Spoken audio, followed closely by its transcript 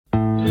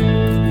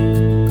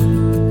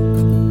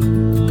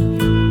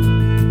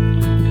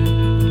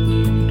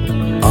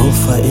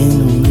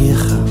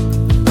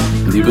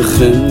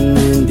begin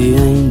en die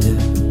einde,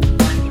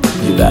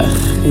 die weg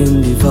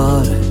en die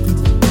waarheid,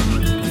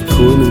 die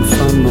koning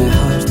van my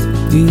hart,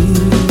 U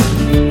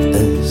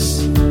is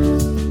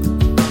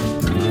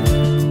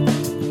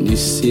die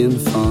seun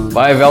van...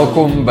 Baie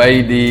welkom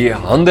by die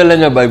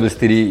Handelinge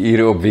Bybelstudie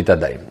hier op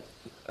Vitadyn.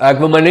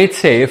 Ek wil maar net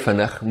sê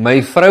vinnig, my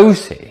vrou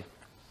sê,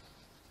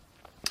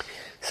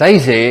 sy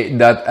sê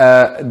dat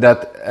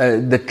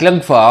dit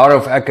klink vir haar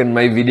of ek in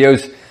my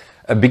video's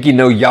 'n bietjie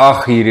nou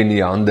jaag hier in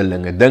die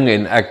Handelinge ding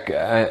en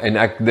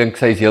ek dink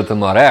sy is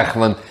heeltemal reg,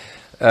 want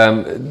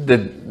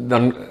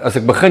dan as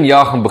ek begin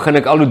jaag, dan begin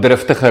ek al hoe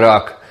driftiger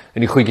raak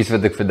in die goedjies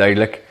wat ek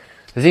verduidelik.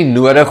 Dit is nie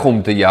nodig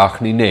om te jaag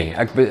nie, nee.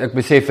 Ek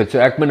besef dit. So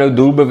ek moet nou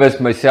doelbewus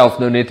myself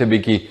nou net 'n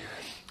bietjie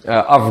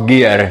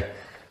afgeer.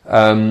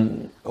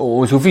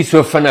 Ons hoef nie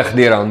so vinnig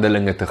deur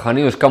Handelinge te gaan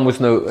nie. Ons kan mos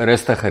nou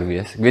rustiger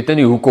wees. Ek weet nou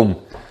nie hoekom,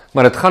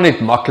 maar dit gaan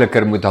net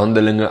makliker met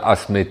Handelinge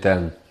as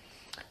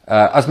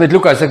met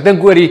Lukas. Ek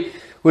dink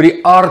oor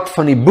die aard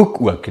van die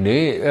boek ook,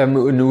 nê?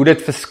 En hoe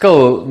dit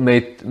verskil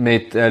met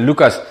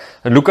Lukas.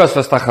 En Lukas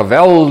was daar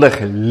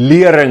geweldige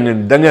lering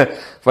en dinge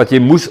wat jy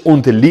moes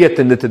ontleed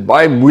en dit het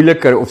baie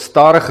moeiliker of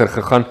stadiger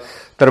gegaan,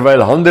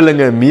 terwyl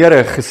Handelinge meer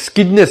 'n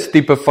geskiedenis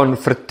tipe van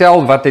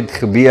vertel wat het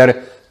gebeur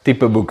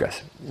tipe boek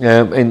is.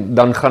 En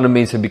dan gaan 'n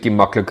mens 'n bietjie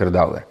makliker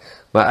daaroor.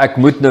 Maar ek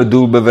moet nou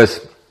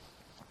doelbewus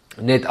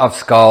net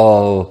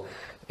afskaal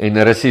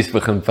en russies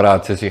begin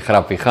praat soos die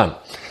grappie gaan.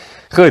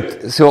 Goed,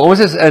 so ons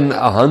is in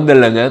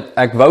Handelinge.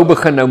 Ek wou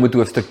begin nou met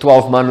hoofstuk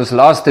 12, maar in ons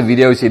laaste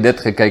video, as jy dit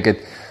gekyk het,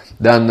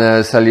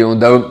 dan sal jy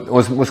onthou,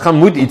 ons gaan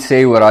moet iets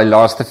sê oor daai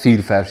laaste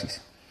 4 versies.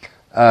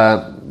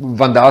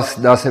 Want daar's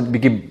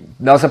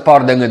 'n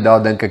paar dinge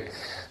daar, dink ek,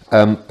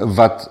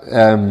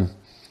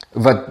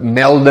 wat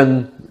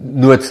melding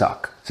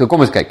noodsaak. So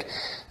kom ons kyk.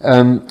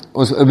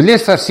 Ons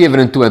lees vers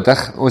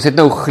 27. Ons het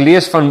nou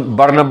gelees van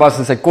Barnabas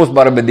en sy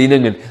kosbare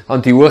bediening in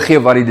Antiochië,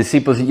 waar die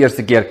disippels die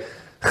eerste keer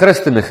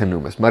Christene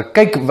genoem is. Maar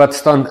kyk wat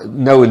staan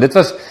nou, en dit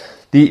was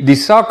die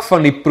saak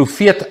van die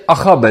profeet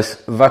Agabus,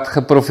 wat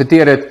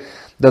geprofeteer het,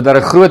 dat daar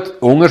 'n groot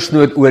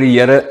hongersnood oor die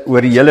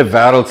hele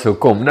wêreld sou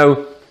kom. Nou,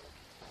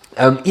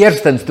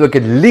 eerstens, toe ek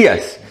het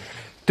lees,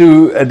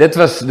 dit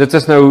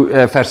was nou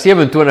vers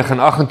 27 en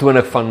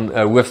 28 van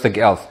hoofstuk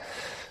 11.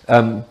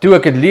 Toe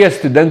ek het lees,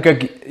 toe dink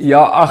ek,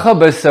 ja,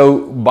 Agabus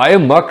sou baie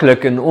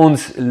maklik in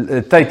ons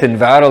tyd en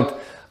wêreld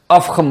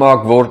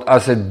afgemaak word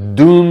as 'n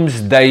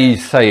doomsday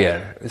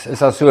sayer. Is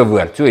daar so 'n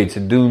woord, so iets,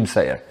 'n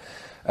doomsayer.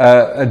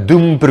 'n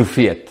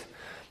doemprofeet.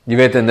 Jy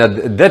weet,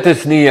 en dit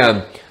is nie,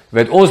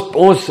 weet,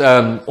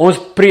 ons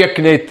preek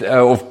net,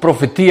 of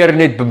profeteer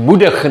net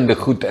bemoedigende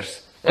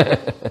goeters.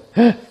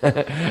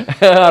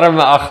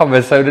 Arme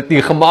Agabus sou dit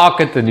nie gemaak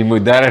het in die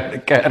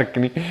moderne kerk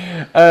nie.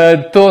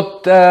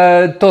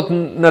 Tot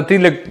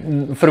natuurlik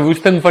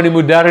verwoesting van die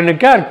moderne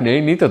kerk,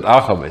 nee, nie tot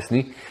Agabus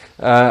nie.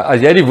 As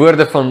jy die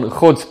woorde van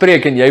God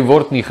spreek en jy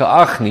word nie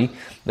geag nie,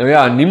 nou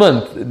ja,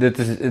 dit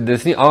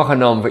is nie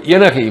aangenaam vir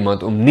enige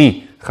iemand om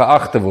nie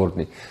geag te word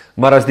nie.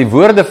 Maar as die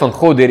woorde van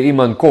God deur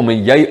iemand kom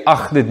en jy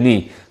ag dit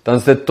nie, dan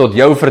is dit tot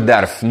jou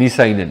verderf, nie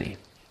syne nie.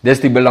 Dis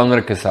die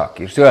belangrike saak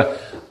hier. So,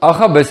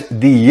 Agabus,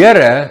 die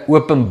Here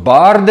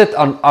openbaar dit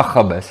aan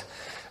Agabus,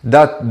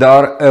 dat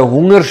daar 'n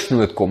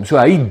hongersnood kom. So,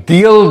 hy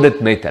deel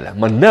dit met hulle.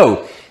 Maar nou,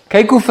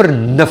 kyk hoe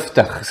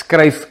vernuftig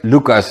skryf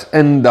Lukas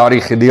in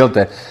daardie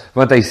gedeelte,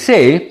 want hy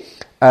sê,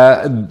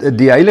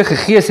 die Heilige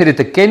Gees het dit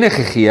te kenne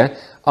gegee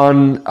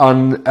aan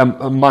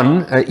 'n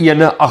man, 'n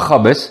ene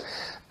Agabus,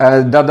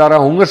 dat daar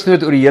 'n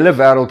hongersnood oor die hele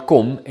wêreld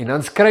kom, en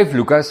dan skryf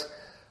Lukas,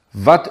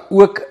 wat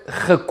ook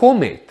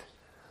gekom het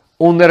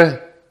onder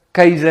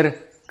keiser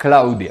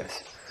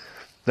Claudius.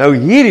 Nou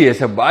hierdie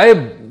is 'n baie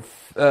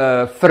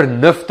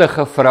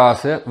vernuftige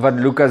frase wat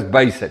Lukas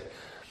bysit,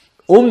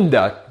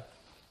 omdat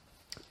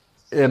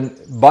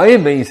baie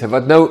mense,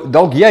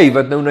 dalk jy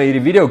wat nou na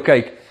hierdie video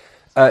kyk,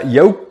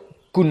 jou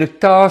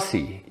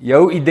konnektasie,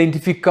 jou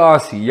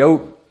identifikasie, jou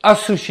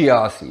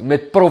assosiasie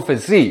met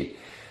profesie,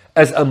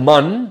 is 'n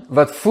man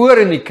wat voor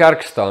in die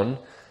kerk staan,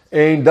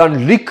 en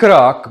dan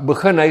liekraak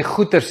begin hy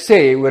goeie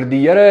sê oor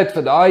die Here het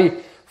vir daai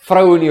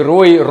vrou in die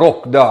rooi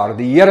rok daar,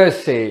 die Here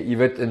sê, jy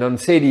weet, en dan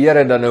sê die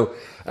Here dan nou,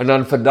 en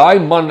dan vir daai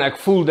man, ek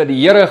voel dat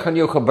die Here gaan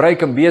jou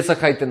gebruik in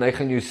besigheid, en hy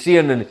gaan jou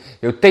seën, en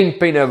jou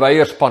tentpenne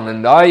weierspan,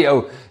 en daai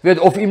ou, weet,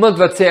 of iemand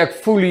wat sê, ek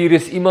voel hier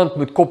is iemand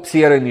met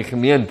kopseer in die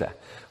gemeente,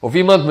 of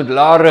iemand met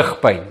lae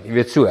rugpyn, jy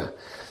weet so.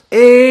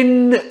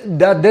 En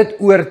dat dit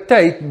oor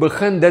tyd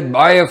begin dit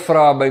baie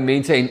vrae by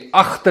mense en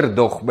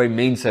agterdog by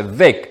mense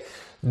wek,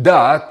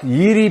 dat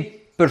hierdie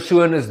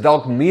persoon is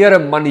dalk meer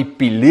 'n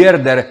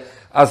manipuleerder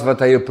as wat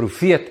hy 'n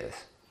profeet is.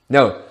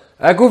 Nou,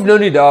 ek hoef nou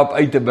nie daarop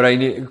uit te brei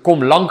nie, ek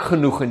kom lank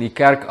genoeg in die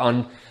kerk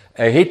aan,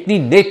 ek het nie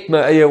net my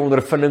eie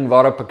ondervinding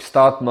waarop ek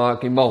staat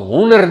maak nie, maar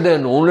honderde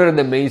en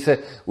honderde mense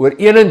oor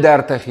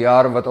 31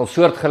 jaar wat al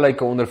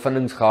soortgelyke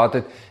ondervindings gehad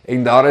het,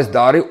 en daar is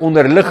daardie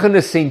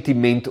onderliggende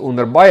sentiment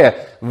onder baie,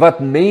 wat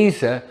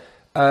mense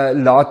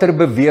later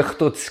beweeg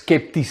tot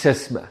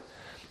skeptisisme.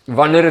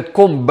 wanneer dit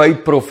kom by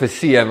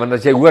profesie, want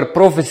as jy hoor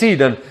profesie,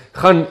 dan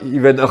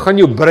gaan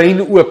jou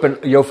brein oop en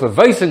jou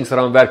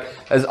verwysingsraamwerk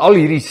is al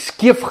hierdie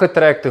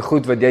skeefgetrekte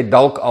goed wat jy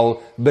dalk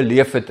al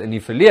beleef het in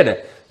die verlede.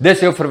 Dis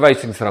jou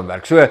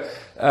verwysingsraamwerk. So,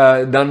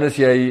 dan is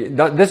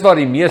dis waar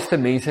die meeste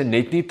mense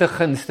net nie te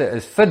gunste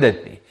is vir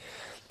dit nie.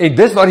 En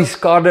dis waar die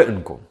skade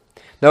inkom.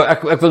 Nou,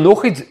 ek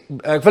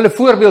wil 'n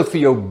voorbeeld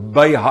vir jou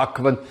byhak,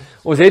 want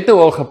ons het nou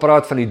al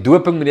gepraat van die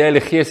doping met die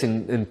Heilige Gees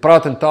en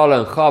praat in tale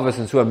en gawes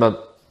en so, maar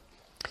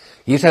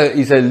hier's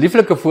 'n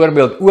lieflike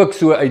voorbeeld ook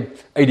so uit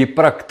die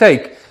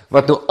praktyk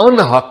wat nou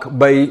aanhak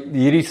by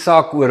hierdie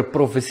saak oor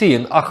profesie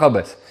en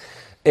Agabus.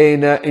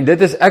 En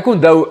dit is ek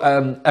onthou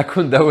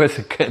as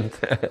 'n kind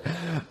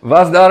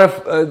was daar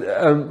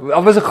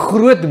was 'n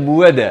groot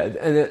mode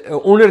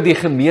onder die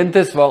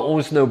gemeentes waar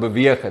ons nou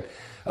beweeg het.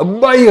 'n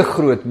baie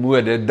groot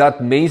mode dat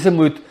mense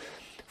moet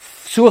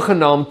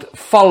sogenaamd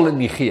val in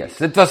die gees.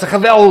 Dit was 'n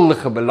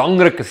geweldige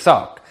belangrike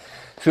saak.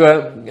 So,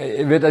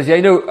 jy weet,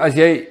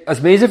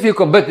 as mense vir jou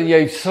kan bid en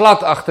jy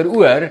slat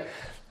agteroor,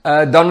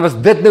 dan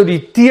was dit nou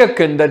die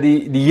teken dat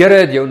die Here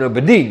het jou nou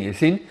bedien, jy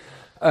sien.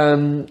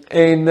 En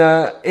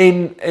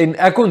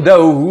ek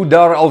onthou hoe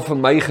daar al vir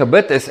my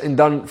gebid is, en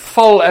dan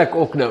val ek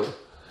ook nou.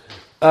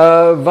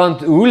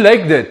 Want hoe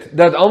lyk dit,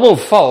 dat almal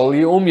val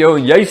hier om jou,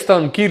 en jy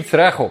staan kiers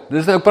regop.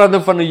 Dis nou, ek praat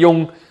nou van 'n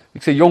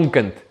jong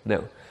kind,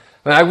 nou.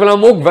 Maar ek wil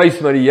hom ook wys,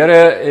 maar die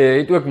Here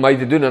het ook my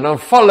te doen, en dan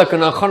val ek, en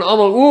dan gaan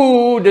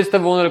almal, dis te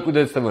wonderlik,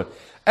 dis te wonderlik.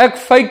 Ek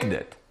fake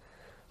dit.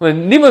 Want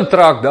niemand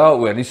raak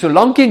daaroor nie,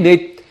 solank jy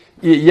net,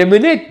 jy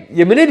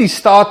moet net die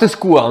status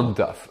quo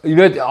handhaf. Jy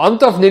weet,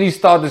 handhaf net die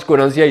status quo,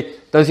 dan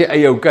is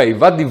jy okay.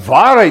 Wat die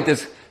waarheid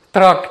is,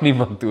 trek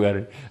niemand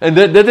oor. En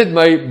dit het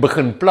my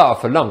begin pla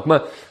verlang,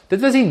 maar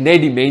dit was nie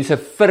net die mense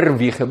vir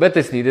wie gebid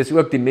is nie, dis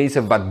ook die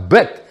mense wat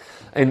bid.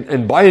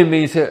 En baie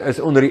mense is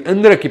onder die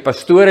indruk, die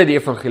pastore, die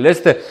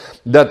evangeliste,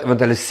 want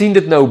hulle sien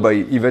dit nou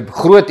by, jy weet,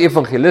 groot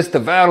evangeliste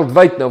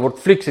wêreldwyd, nou word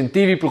flieks en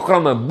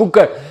TV-programme en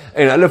boeke,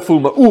 en hulle voel,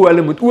 maar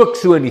hulle moet ook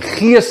so in die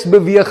gees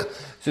beweeg,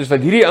 soos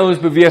wat hierdie ouens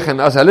beweeg, en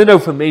as hulle nou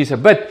vir mense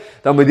bid,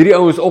 dan moet hierdie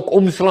ouens ook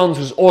omslaan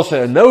soos osse,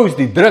 en nou is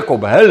die druk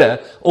op hulle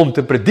om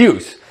te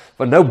produce,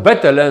 want nou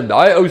bid hulle, en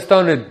daai ou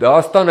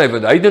daar staan hy,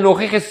 want hy het nog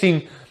nie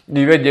gesien,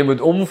 jy weet, jy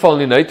moet omval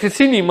nie, hy het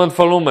gesien iemand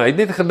val om, hy het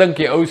net gedink,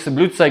 die ou se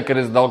bloedsuiker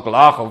is dalk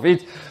laag of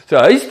iets, so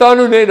hy staan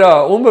nou net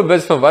daar,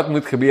 onbewus van wat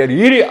moet gebeur,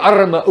 hierdie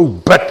arme ou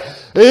bid,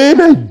 en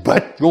hy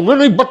bid,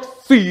 jongen, hy bid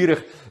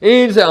vurig,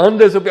 en sy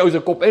hande is op die ou se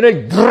kop, en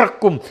hy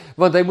druk hom,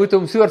 want hy moet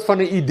hom soort van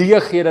 'n idee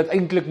gee, dat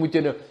eintlik moet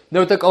jy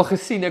nou het ek al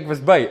gesien, ek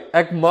was by,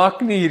 ek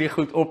maak nie hierdie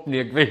goed op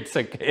nie, ek wens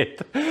ek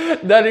het,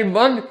 dat die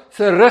man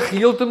sy rug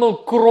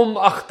heeltemal krom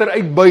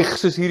agteruit buig,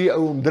 soos hierdie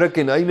ou hom druk,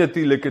 en hy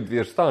natuurlik het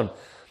weerstaan.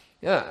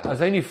 Ja, as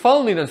hy nie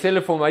val nie, dan sê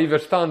hulle vir my,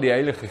 verstaan die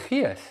Heilige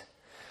Gees.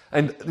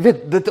 En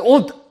weet, dit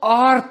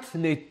ontaard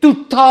net,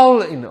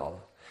 totaal en al.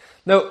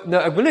 Nou,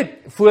 ek wil net,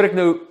 voor ek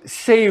nou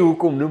sê,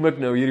 hoekom noem ek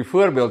nou hierdie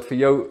voorbeeld vir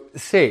jou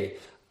sê,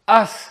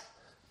 as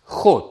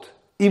God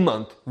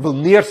iemand wil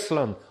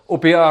neerslaan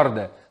op die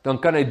aarde, dan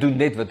kan hy doen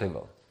net wat hy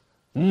wil.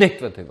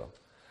 Net wat hy wil.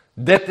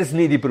 Dit is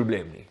nie die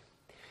probleem nie.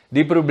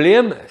 Die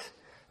probleem is,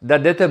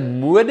 dat dit 'n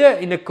mode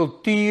en 'n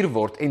kultuur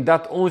word, en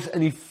dat ons in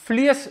die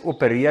vlees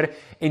opereer,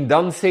 en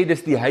dan sê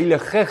dis die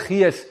Heilige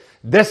Gees,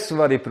 dis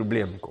waar die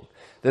probleem kom.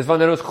 Dis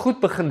wanneer ons goed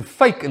begin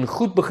fake, en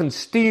goed begin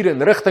stuur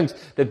in rigtings,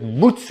 dit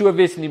moet so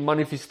wees, en die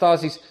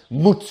manifestasies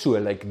moet so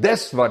lyk,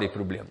 dis waar die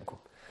probleem kom.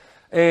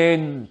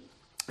 En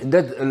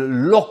dit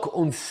lok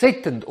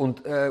ontsettend,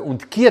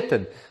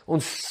 ontketen,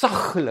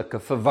 ontsaglike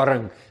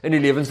verwarring in die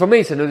lewens van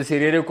mense. Nou dis die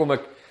rede hoekom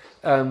ek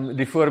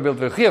die voorbeeld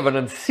wil gee, want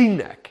dan sien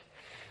ek,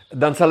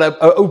 dan sal 'n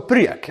ou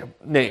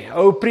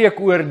preek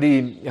oor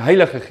die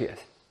Heilige Gees.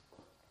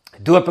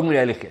 Doping met die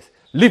Heilige Gees.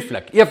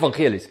 Lieflik,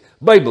 evangelies,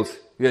 Bybels,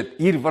 weet,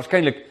 hier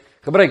waarskynlik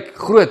gebruik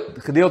groot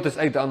gedeeltes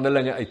uit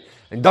Handelinge uit.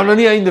 En dan aan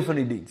die einde van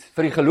die diens,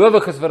 vir die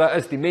gelowiges wat daar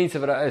is, die mense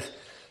wat daar is,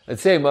 het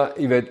sê maar,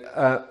 jy weet,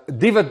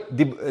 die wat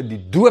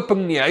die doping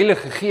in die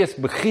Heilige Gees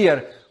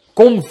begeer,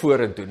 kom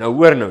vorentoe. Nou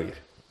hoor nou hier.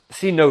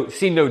 Sien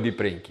nou die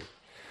prentjie.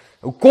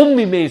 Hoe kom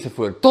die mense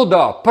voor? Tot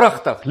daar,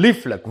 pragtig,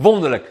 lieflik,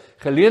 wonderlik.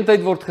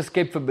 Geleentheid word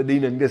geskep vir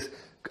bediening, dis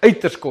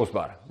uiters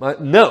kosbaar. Maar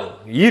nou,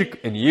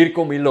 hier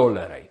kom die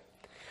lollery.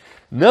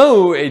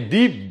 Nou het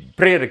die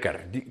prediker,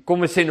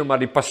 kom ons sê nou maar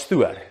die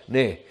pastoor,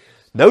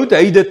 nou het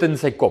hy dit in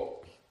sy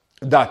kop,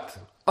 dat,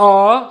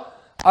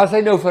 as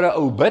hy nou vir 'n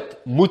ou bid,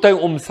 moet hy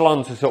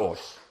omslaan soos 'n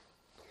os.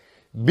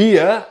 B,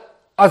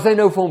 as hy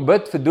nou vir hom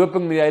bid, vir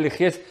doping met die Heilige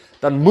Gees,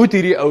 dan moet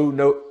hierdie ou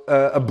nou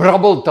 'n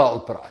brabbeltaal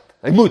praat.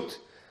 Hy moet,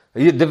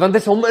 want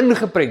dit is hom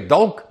ingeprent,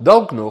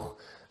 dalk nog,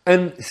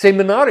 in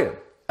seminarium.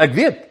 Ek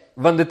weet,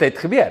 want dit het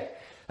gebeur.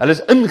 Hulle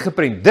is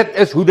ingeprent, dit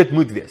is hoe dit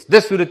moet wees.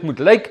 Dis hoe dit moet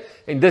lyk,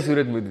 en dis hoe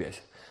dit moet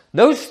wees.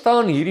 Nou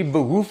staan hierdie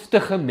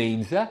behoeftige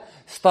mense,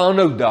 staan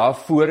nou daar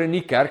voor in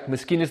die kerk,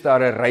 miskien is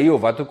daar 'n ry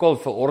of wat ook al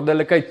vir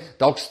ordelikheid,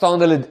 dalk staan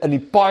hulle in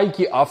die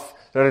paadjie af,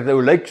 dat dit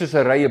nou lyk soos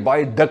 'n ry, 'n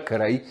baie dik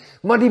ry,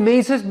 maar die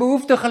mense is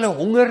behoeftig, hulle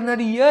honger na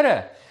die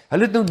Here.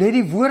 Hulle het nou net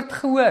die woord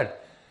gehoor.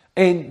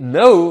 En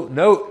nou,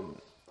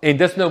 En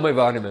dis nou my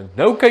waarneming.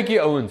 Nou kyk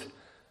die ouens.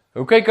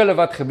 Nou kyk hulle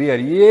wat gebeur.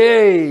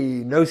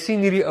 Jee, nou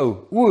sien hierdie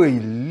ou. Oei,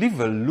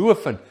 liewe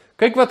loofin.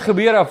 Kyk wat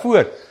gebeur daar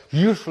voor.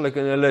 Hierslik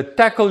en hulle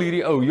tackle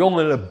hierdie ou. Jong,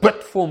 hulle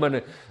bid vir hom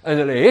en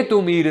hulle het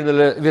hom hier en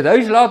hulle weet hy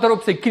is later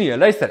op sy knieë.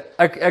 Luister,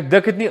 ek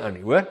dik dit nie aan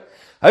nie, hoor.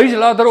 Hy is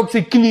later op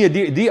sy knieë,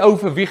 die ou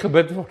vir wie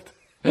gebid word.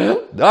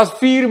 Daar's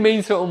 4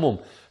 mense om hom.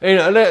 En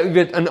hulle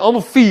weet in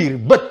almal 4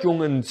 bid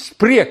jong en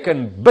spreek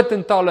en bid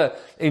in talle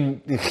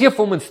en gee vir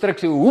hom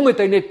instruksie hoe moet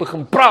hy net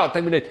begin praat.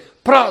 Hy moet net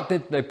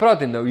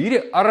praat en nou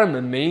hierdie arme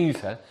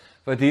mense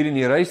wat hier in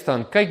die ry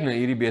staan, kyk na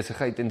hierdie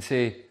besigheid en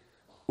sê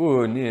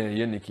o nee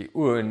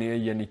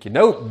Jenetjie.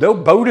 Nou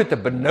bou dit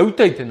 'n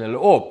benoudheid in hulle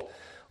op.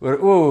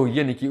 Oor o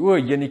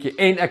Jenetjie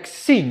en ek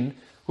sien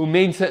hoe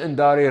mense in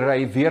daardie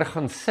ry weer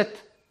gaan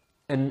sit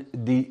in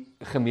die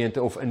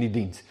gemeente of in die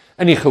diens,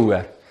 in die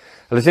gehoor.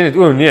 Hulle sê net,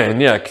 o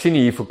nee, ek sien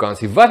nie hier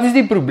vakansie. Wat is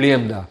die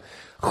probleem daar?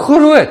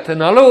 Groot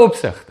in alle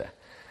opsigte.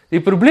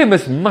 Die probleem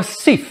is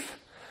massief.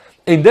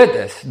 En dit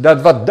is,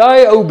 dat wat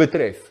daai ou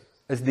betref,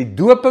 is die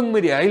doping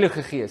met die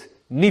Heilige Gees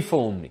nie vir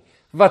hom nie.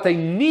 Wat hy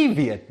nie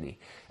weet nie,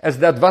 is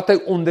dat wat hy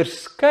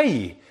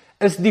onderskei,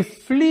 is die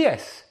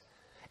vlees.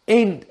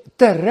 En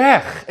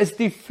tereg is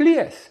die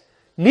vlees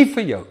nie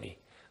vir jou nie.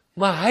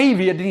 Maar hy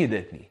weet nie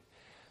dit nie.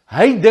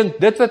 Hy dink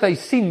dit wat hy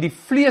sien, die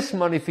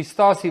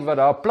vleesmanifestasie wat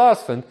daar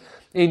plaasvind,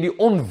 en die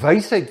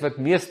onwysheid wat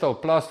meestal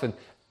plaasvind,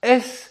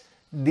 is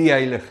die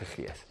Heilige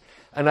Gees.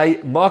 En hy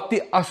maak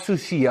die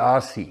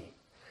assosiasie.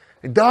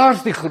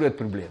 Daar's die groot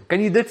probleem.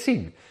 Kan jy dit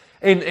sien?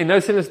 En nou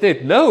sê ons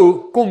net,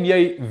 nou kom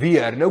jy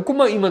weer, nou kom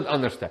maar iemand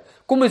anderste.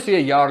 Kom ons sê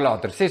 'n jaar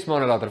later, 6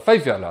 maande later,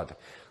 5 jaar later.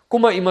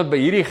 Kom maar iemand by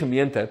hierdie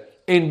gemeente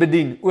en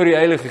bedien oor die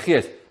Heilige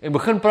Gees en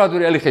begin praat oor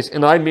die Heilige Gees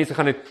en daai mense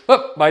gaan net,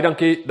 "Hop, baie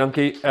dankie,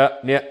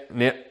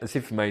 nee, is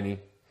nie vir my nie."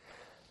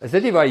 Is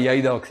dit nie waar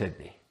jy dalk sit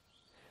nie?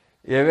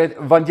 Jy weet,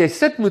 want jy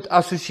sit met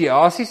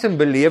assosiasies en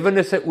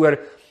belewennisse oor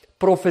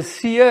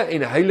profeseë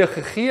en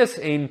Heilige Gees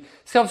en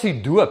selfs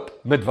die doop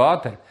met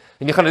water.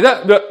 En jy gaan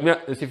net, nee,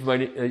 is nie vir my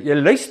nie. Jy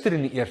luister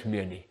nie eers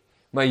meer nie.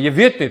 Maar jy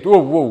weet net,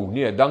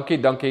 nee,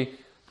 dankie.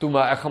 Toe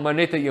maar ek gaan maar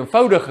net 'n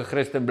eenvoudige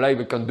Christen bly,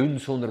 ek kan doen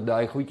sonder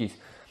daai goedjies.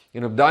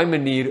 En op daai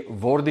manier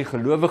word die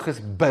gelowiges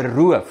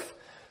beroof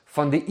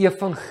van die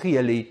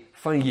evangelie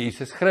van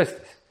Jesus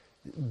Christus.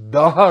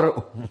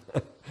 Daarom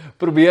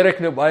probeer ek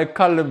nou baie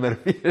kalmer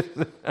wees.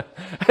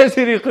 Is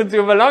hierdie goed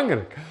so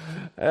belangrik?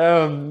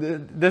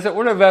 Dis 'n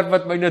onderwerp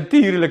wat my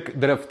natuurlik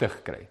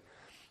driftig kry.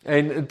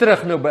 En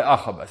terug nou by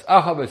Agabus.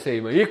 Agabus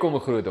sê, maar hier kom 'n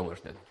groot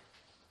hongersnood.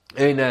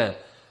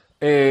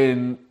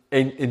 En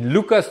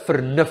Lukas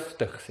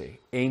vernuftig sê,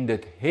 en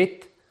dit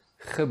het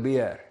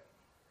gebeur.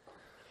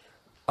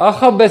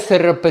 Agabus se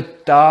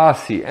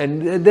reputasie,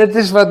 en dit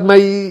is wat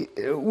my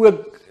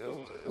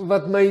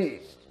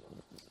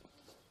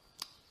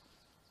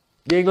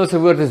die Engelse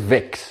woord is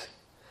vex.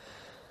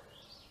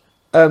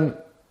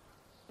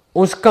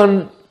 Ons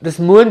kan, dis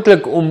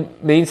moontlik om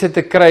mense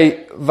te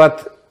kry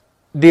wat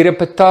die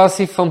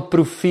reputasie van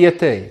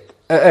profete het.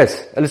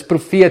 Hulle is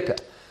profete.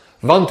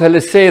 Want hulle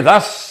sê,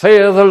 thus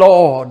saith the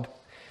Lord.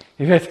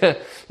 Jy weet,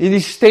 die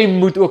stem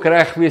moet ook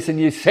reg wees en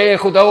jy sê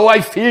goed,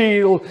 I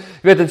feel.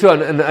 Jy weet, en so,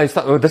 en hy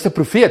staan, dis 'n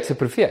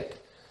profeet.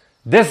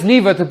 Dis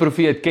nie wat 'n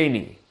profeet ken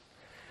nie.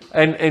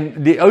 En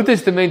die Ou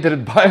Testament het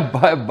dit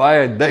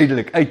baie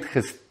duidelik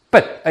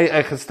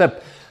uitgestip,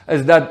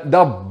 is dat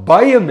daar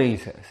baie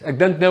mense is. Ek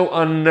dink nou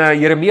aan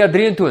Jeremia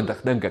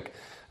 23, dink ek.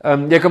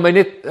 Jy kan my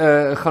net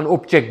gaan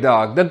opcheck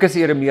daar. Ek dink is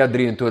Jeremia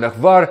 23,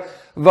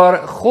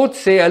 waar God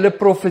sê, hulle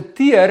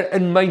profeteer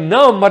in my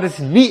naam, maar dis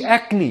nie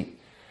ek nie.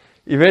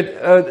 Jy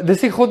weet,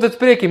 dis nie God wat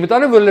spreek nie. Met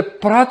ander woorde, hulle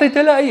praat uit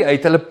hulle eie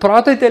uit, hulle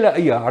praat uit hulle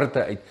eie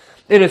harte uit.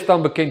 En is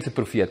dan bekendste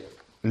profeet.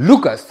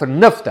 Lukas,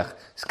 vernuftig,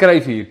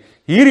 skryf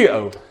hierdie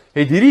ou,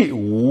 het hierdie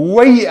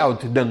way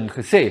out ding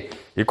gesê,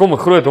 hier kom 'n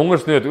groot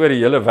hongersnood oor die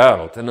hele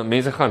wêreld, en dan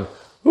mense gaan,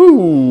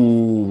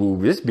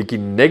 dis bietjie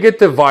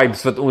negative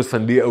vibes wat ons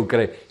van die ou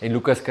kry, en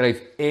Lukas skryf,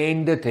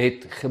 en dit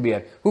het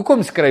gebeur.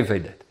 Hoekom skryf hy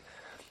dit?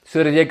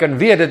 Sodat jy kan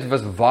weet, dit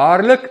was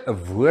waarlik 'n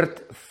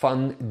woord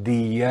van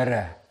die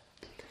Here.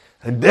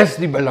 En dis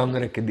die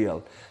belangrike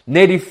deel.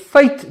 Net die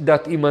feit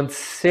dat iemand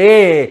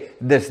sê,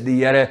 dis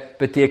die Here,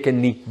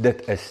 beteken nie,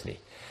 dit is nie.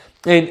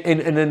 En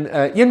in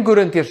 1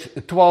 Korintiërs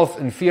 12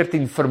 en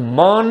 14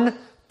 vermaan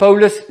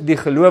Paulus die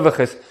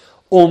gelowiges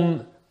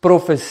om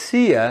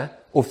profeseë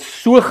of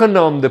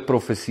sogenaamde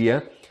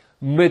profeseë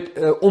met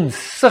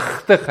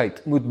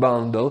omsigtigheid moet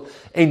behandel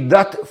en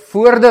dat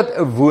voordat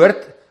 'n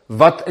woord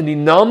wat in die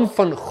naam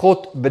van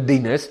God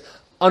bedien is,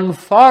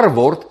 aanvaar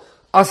word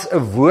as 'n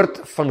woord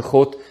van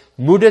God,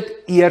 moet dit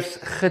eers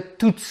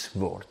getoets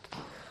word.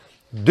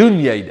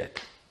 Doen jy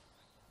dit?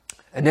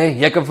 Nee,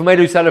 jy kan vir my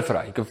dieselfde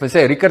vra. Jy kan vir my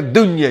sê, Richard,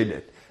 doen jy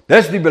dit?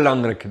 Dis die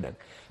belangrike ding.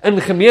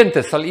 In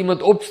gemeente sal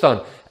iemand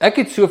opstaan. Ek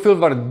het soveel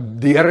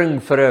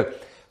waardering vir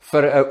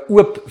 'n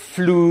oop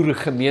vloer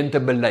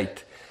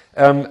gemeentebeleid.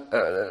 'n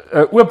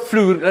Oop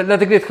vloer,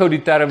 laat ek net gou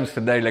die terms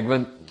verduidelik,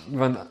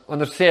 want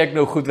anders sê ek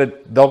nou goed wat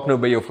dalk nou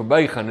by jou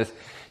verbygaan is.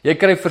 Jy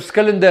kry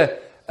verskillende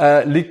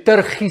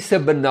liturgiese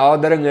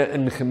benaderinge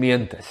in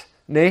gemeentes.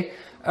 nê?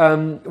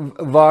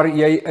 Waar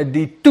jy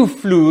die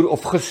toevloer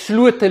of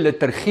geslote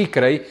liturgie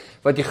kry,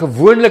 wat jy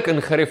gewoonlik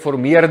in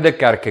gereformeerde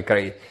kerke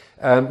kry.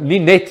 Nie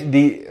net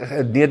die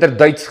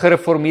Nederduits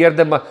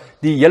gereformeerde, maar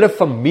die hele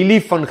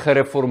familie van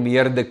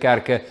gereformeerde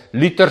kerke,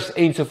 Luthers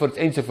ensovoorts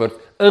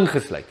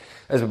ingesluit.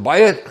 Is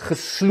baie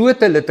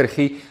geslote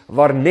liturgie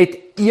waar net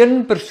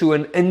een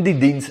persoon in die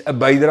diens 'n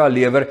bydrae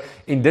lewer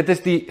en dit is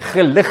die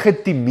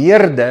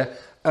gelegitimeerde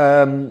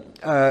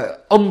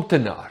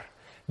amptenaar,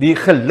 die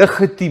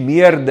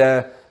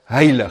gelegitimeerde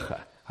heilige.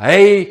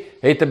 Hy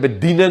het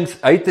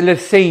 'n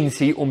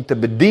lisensie om te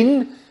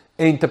bedien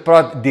en te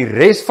praat. Die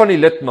res van die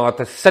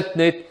lidmate sit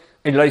net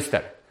en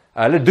luister.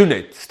 Hulle doen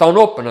net, staan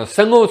op en dan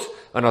sing ons,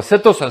 en dan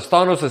sit ons, dan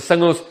staan ons en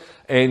sing ons,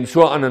 en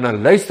so aan, en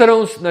dan luister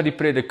ons na die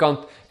predikant,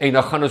 en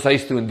dan gaan ons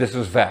huis toe, en dis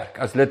ons werk,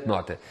 as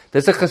lidmate.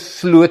 Dis 'n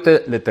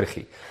geslote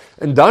liturgie.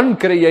 En dan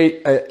kry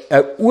jy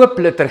 'n oop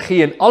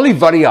liturgie, en al die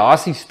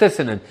variasies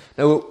tussenin.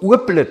 Nou, 'n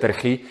oop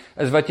liturgie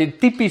is wat jy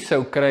tipies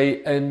sou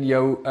kry in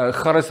jou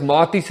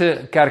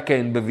charismatiese kerke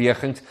en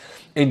bewegings,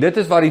 en dit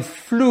is waar die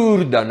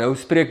vloer dan nou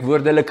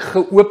spreekwoordelik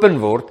geopen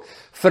word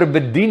vir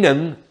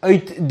bediening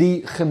uit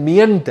die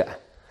gemeente.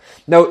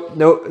 Nou,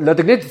 laat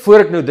ek net voor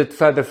ek nou dit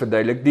verder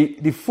verduidelik,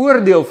 die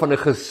voordeel van 'n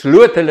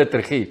geslote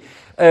liturgie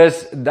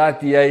is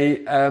dat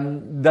jy,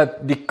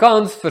 dat die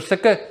kans vir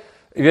sulke,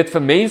 jy weet,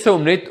 vir mense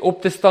om net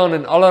op te staan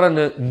en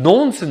allerhande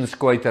nonsens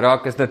kwyt te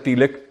raak is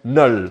natuurlik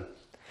 0.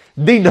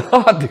 Die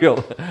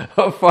nadeel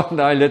van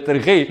daai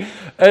liturgie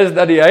is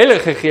dat die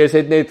Heilige Gees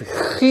het net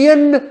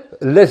geen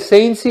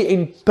lisensie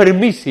en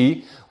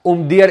permissie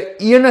om deur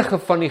enige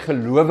van die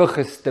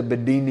gelowiges te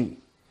bedien nie,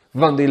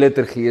 want die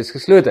liturgie is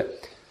geslote.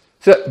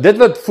 So, dit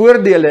wat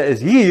voordele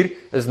is hier,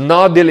 is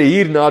nadele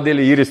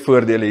hier is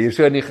voordele hier.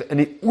 So in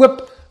die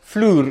oop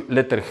vloer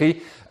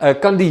liturgie,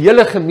 kan die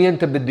hele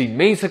gemeente bedien.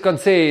 Mense kan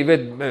sê, jy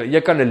weet,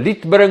 jy kan 'n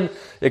lied bring,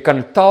 jy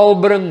kan taal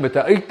bring met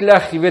 'n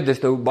uitleg, jy weet,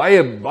 dis nou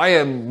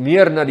baie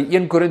meer na die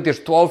 1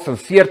 Korintiërs 12 en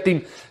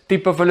 14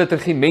 tipe van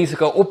liturgie. Mense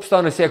kan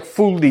opstaan en sê, ek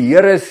voel die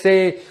Here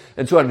sê,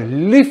 en so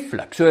aan,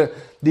 lieflik. So,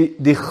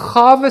 die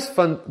gawes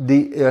van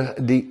die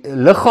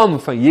liggaam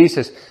van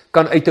Jesus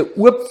kan uit 'n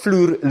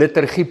oopvloer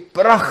liturgie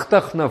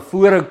pragtig na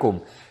vore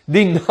kom.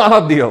 Die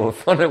nadeel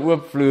van 'n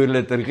oopvloer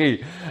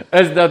liturgie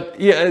is dat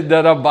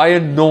daar baie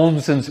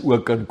nonsens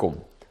ook kan kom.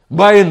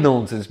 Baie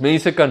nonsens.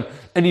 Mense kan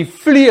in die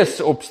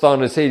vlees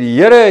opstaan en sê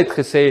die Here het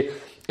gesê,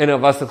 en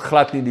dan was dit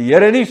glad nie die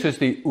Here nie, soos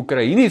die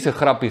Oekraïense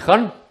grappie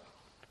gaan,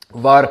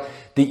 waar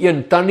die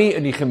een tannie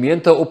in die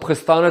gemeente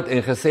opgestaan het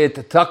en gesê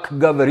het, tak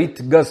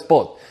gavarit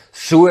Gospod,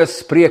 so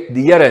spreek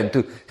die Here, en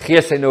toe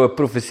gee sy nou 'n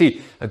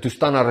profesie, en toe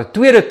staan daar 'n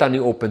tweede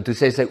tannie op, en toe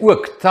sê sy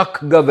ook, tak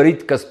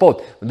gavarit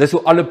Gospod, want dis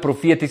hoe alle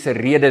profetiese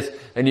redes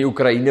in die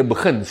Oekraïne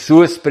begin,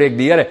 so spreek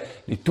die Here.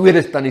 Die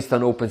tweede tannie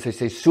staan op en sy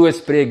sê, so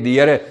spreek die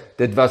Here,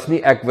 dit was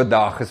nie ek wat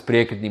daar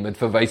gespreek het nie, met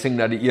verwysing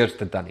na die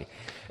eerste tannie.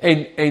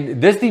 En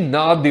dis die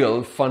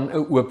nadeel van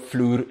 'n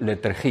oopvloer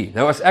liturgie.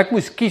 Nou as ek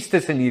moes kies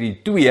tussen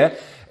hierdie twee,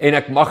 en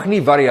ek mag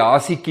nie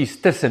variasie kies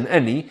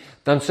tussenin nie,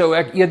 dan sou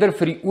ek eerder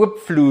vir die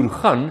oopvloer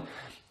gaan,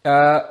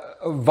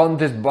 want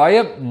dit is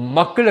baie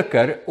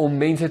makliker om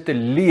mense te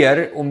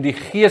leer om die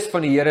gees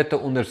van die Here te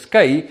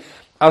onderskei,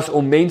 as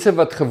om mense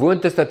wat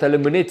gewoond is dat hulle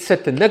moet net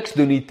sit en niks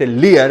doen nie, te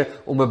leer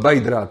om 'n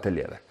bydrae te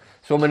lewer.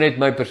 Sommige net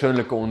my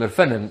persoonlike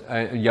ondervinding,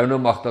 en jou nou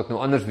mag dalk nou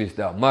anders wees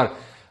daar,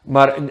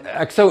 maar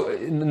ek sou,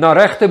 na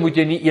regte moet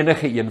jy nie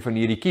enige een van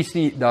hierdie kies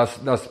nie,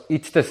 daar's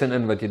iets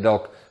tussenin wat jy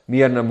dalk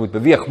meer na moet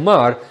beweeg,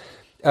 maar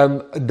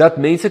dat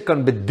mense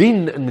kan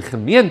bedien in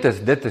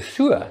gemeentes, dit is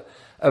so,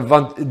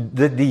 want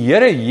die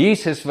Here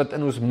Jesus wat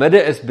in ons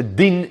midde is,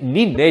 bedien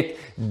nie net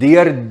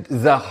deur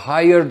the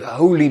hired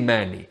holy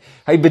man nie,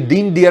 hy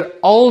bedien deur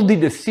al die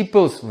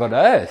disippels wat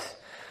daar is,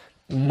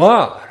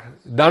 maar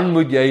dan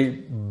moet jy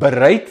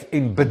bereid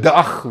en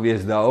bedag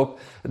wees daarop,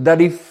 dat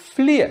die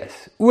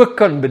vlees ook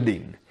kan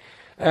bedien.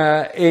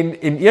 En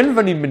een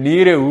van die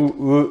maniere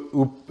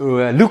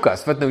hoe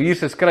Lukas, wat nou hier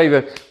se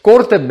skrywe,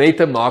 korte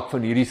mette maak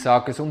van hierdie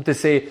saak, is om te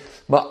sê,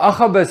 maar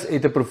Agabus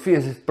het 'n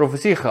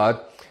profesie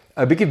gehad,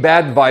 'n bietjie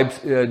bad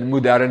vibes,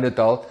 moderne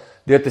taal,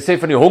 deur te sê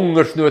van die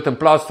hongersnood, in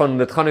plaas van,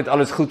 dit gaan net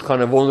alles goed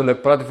gaan, en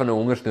wonderlik, praat hy van 'n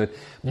hongersnood,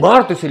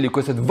 maar toe sê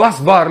Lukas, dit was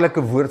waarlik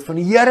 'n woord van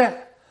die Here,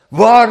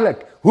 waarlik,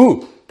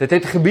 hoe? Dit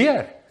het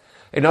gebeur,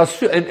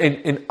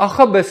 en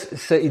Agabus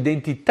se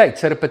identiteit,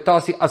 sy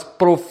reputasie as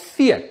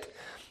profeet,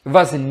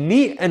 was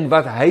nie in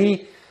wat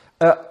hy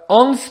 'n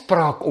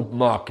aanspraak op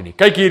maak nie.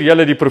 Kyk hier,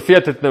 julle, die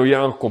profeet het nou hier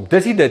aangekom.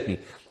 Dis nie dit nie.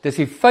 Dis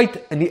die feit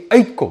in die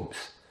uitkoms,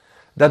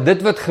 dat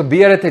dit wat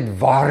gebeur het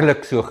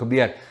waarlik so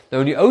gebeur.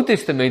 Nou in die Ou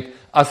Testament,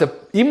 as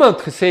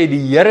iemand gesê,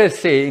 die Here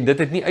sê, en dit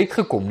het nie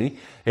uitgekom nie,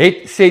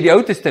 sê die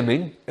Ou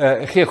Testament,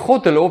 gee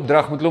God hulle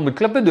opdrag, moet hulle met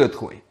klippe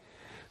doodgooi.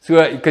 So,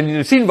 kan jy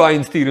nou sien waar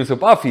hy stuur ons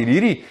op af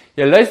hier,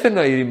 jy luister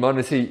na hierdie man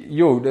en sê,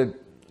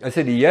 hy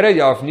sê die Here,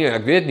 ja of nee,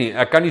 ek weet nie,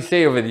 ek kan nie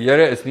sê of dit die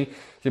Here is nie,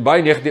 sê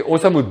baie negatief,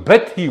 ons moet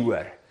bid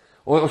hieroor.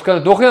 Ons kan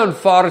dit nog nie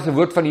aanvaar as 'n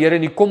woord van die Here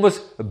nie, kom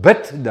ons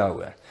bid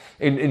daaroor.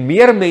 En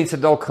meer mense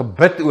dalk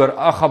gebid oor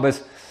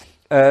Agabus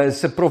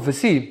se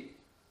profesie,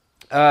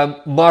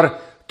 Maar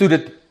toe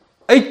dit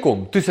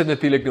uitkom, toe is dit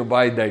natuurlik nou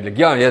baie duidelik.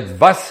 Ja, dit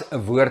was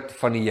 'n woord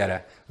van die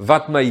Here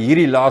wat my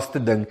hierdie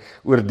laaste ding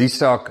oor die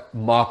saak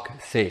maak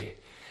sê.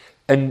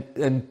 In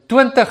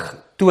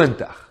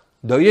 2020,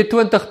 nou jy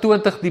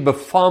 2020 die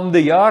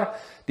befaamde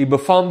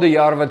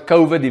jaar wat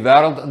COVID die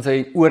wêreld in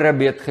sy ore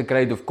beet gekry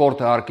het of kort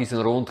haartjies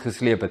en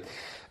rondgesleep het.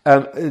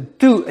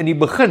 Toe in die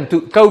begin,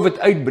 toe COVID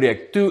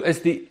uitbreek, toe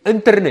is die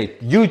internet,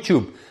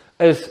 YouTube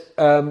is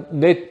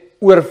net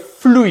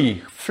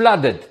oorvloei,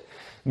 flooded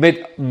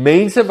met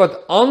mense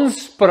wat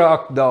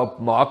aanspraak daarop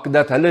maak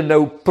dat hulle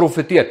nou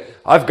profeteer.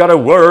 I've got a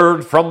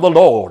word from the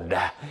Lord.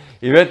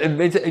 Jy weet,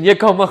 en jy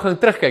kan maar gaan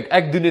terugkyk.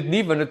 Ek doen dit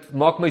nie want dit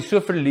maak my so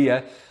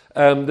verleë.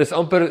 Dis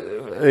amper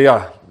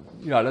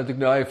laat ek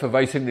nou 'n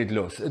verwysing net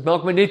los. Dit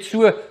maak my net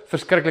so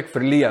verskriklik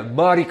verleë,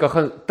 maar jy kan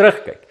gaan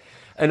terugkyk.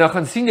 En dan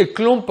gaan sien jy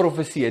klomp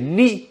profeseë,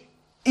 nie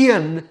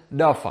een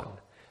daarvan.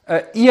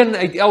 Een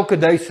uit elke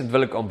 1000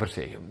 wil ek amper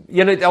sê.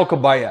 Een uit elke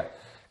baie.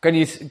 Kan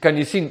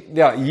jy sien,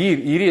 ja,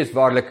 hierdie is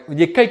waarlik, want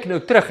jy kyk nou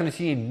terug en dan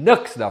sien jy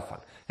niks daarvan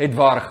het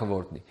waar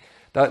geword nie.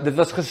 Dit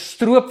was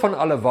gestroop van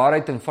alle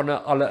waarheid en van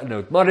alle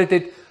inhoud, maar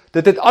dit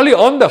het al die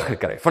aandag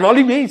gekry, van al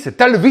die mense,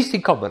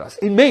 televisiekameras,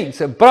 en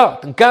mense, en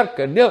praat, en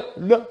kerke,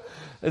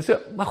 en so,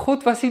 maar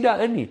God was nie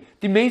daarin nie.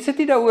 Die mense het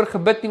nie daaroor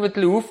gebid nie, want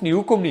hulle hoef nie,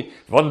 hoekom nie?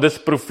 Want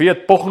dis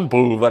profeet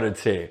Poggenpoel wat dit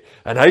sê,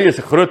 en hy is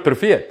 'n groot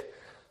profeet.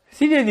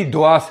 Sien jy die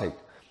dwaasheid?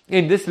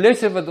 En dis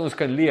lesse wat ons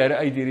kan leer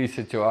uit hierdie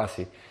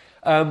situasie.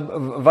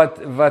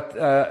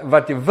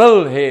 Wat jy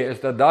wil hê is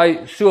dat daai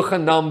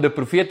sogenaamde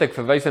profete, ek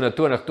verwys na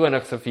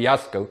 2020 se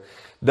fiasco,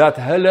 dat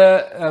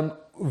hulle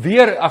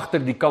weer agter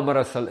die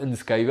kamera sal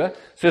inskuiwe,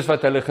 soos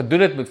wat hulle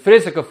gedoen het met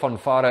vreeslike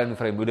fanfare en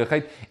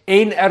vrymoedigheid,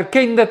 en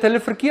erken dat hulle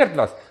verkeerd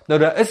was. Nou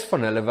daar is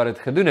van hulle wat dit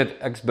gedoen het,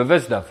 ek is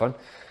bewus daarvan,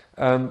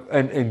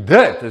 en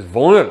dit is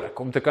wonderlik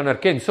om te kan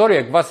erken, sorry,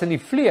 ek was in die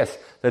vlees,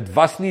 dit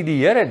was nie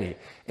die Here nie.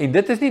 En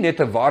dit is nie net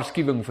 'n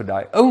waarskuwing vir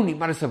daai ou nie,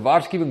 maar dit is 'n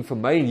waarskuwing vir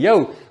my en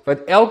jou, wat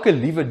elke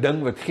liewe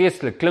ding wat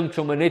geestelik klink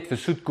sommer net vir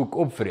soetkoek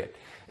opvreet.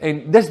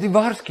 En dis die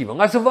waarskuwing,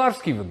 as 'n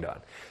waarskuwing dan.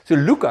 So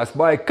Lukas,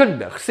 baie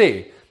kundig,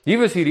 sê, hier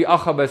was hierdie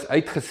Agabus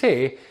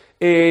uitgesê,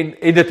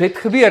 en dit het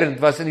gebeur, en dit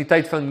was in die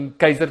tyd van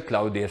keiser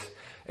Claudius,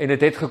 en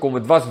dit het gekom,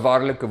 het was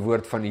waarlik 'n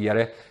woord van die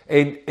Here,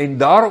 en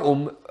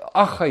daarom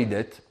ag hy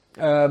dit,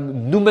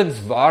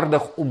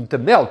 noemenswaardig om te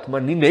meld,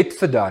 maar nie net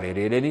vir daardie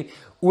rede nie,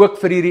 ook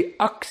vir die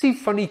reaksie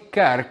van die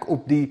kerk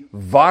op die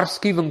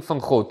waarskuwing van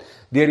God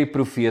deur die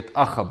profeet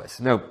Agabus.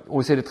 Nou,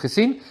 ons het dit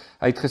gesien,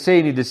 hy het gesê,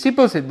 en die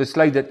disippels het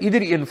besluit dat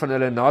iedereen van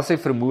hulle na sy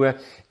vermoë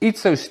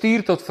iets sou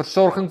stuur tot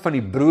versorging van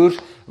die broers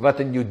wat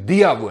in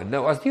Judea woon.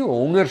 Nou, as die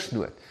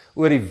hongersnood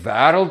oor die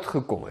wêreld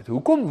gekom het,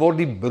 hoekom word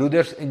die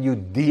broeders in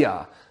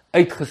Judea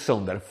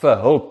uitgesonder vir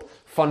hulp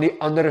van die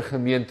ander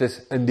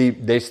gemeentes in die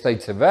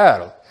destydse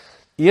wêreld?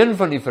 Een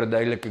van die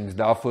verduidelikings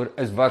daarvoor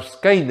is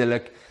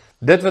waarskynlik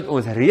dit wat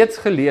ons reeds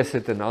gelees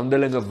het in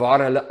Handelinge, waar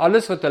hulle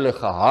alles wat hulle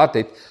gehad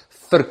het,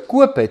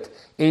 verkoop het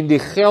en die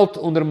geld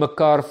onder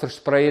mekaar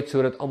versprei het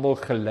sodat almal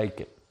gelyk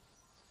het.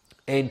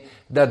 En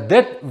dat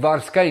dit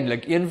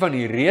waarskynlik een van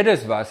die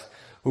redes was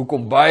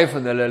hoekom baie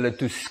van hulle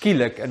toe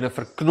skielik in 'n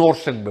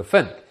verknorsing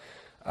bevind.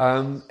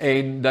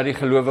 En dat die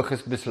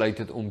gelowiges besluit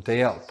het om te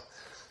help.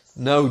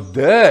 Nou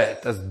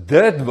as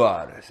dit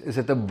waar is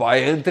dit 'n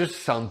baie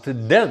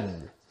interessante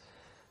ding.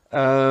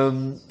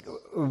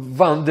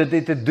 Want dit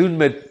het te doen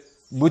met,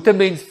 moet 'n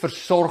mens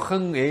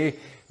versorging hê,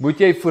 moet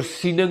jy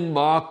voorsiening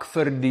maak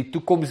vir die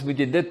toekoms, moet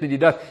jy dit, moet jy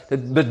dat,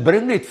 dit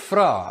bring net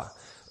vrae,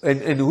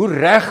 en hoe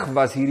reg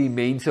was hierdie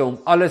mense om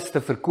alles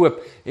te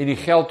verkoop, en die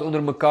geld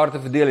onder mekaar te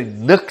verdeel,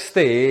 en niks te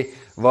hê,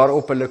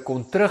 waarop hulle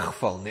kon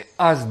terugval, nie,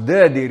 as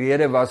dit die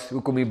rede was,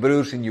 hoekom die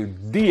broers in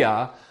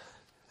Judea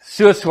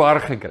so swaar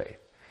gekry.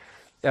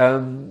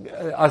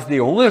 As die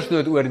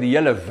hongersnood oor die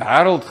hele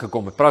wêreld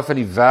gekom het, praat van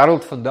die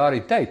wêreld van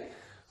daardie tyd,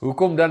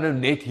 hoekom dan nou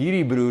net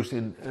hierdie broers,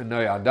 en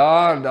nou ja,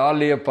 daar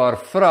lê 'n paar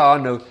vrae.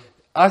 Nou,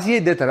 as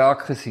jy dit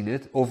raak gesien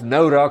het, of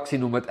nou raak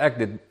sien omdat ek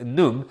dit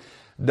noem,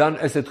 dan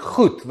is dit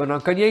goed, want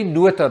dan kan jy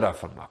nota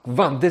daarvan maak,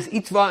 want dis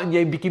iets waarin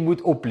jy 'n bietjie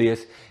moet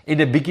oplees,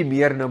 en 'n bietjie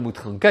meer na moet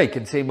gaan kyk,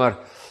 en sê maar,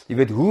 jy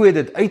weet, hoe het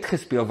dit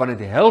uitgespeel, want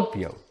dit help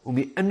jou, om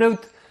die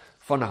inhoud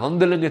van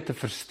Handelinge te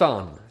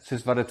verstaan,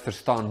 soos wat dit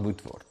verstaan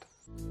moet word.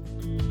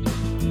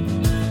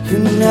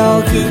 En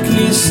elke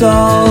knie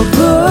sal buig,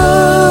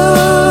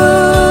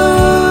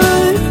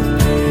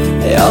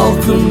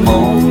 elke mond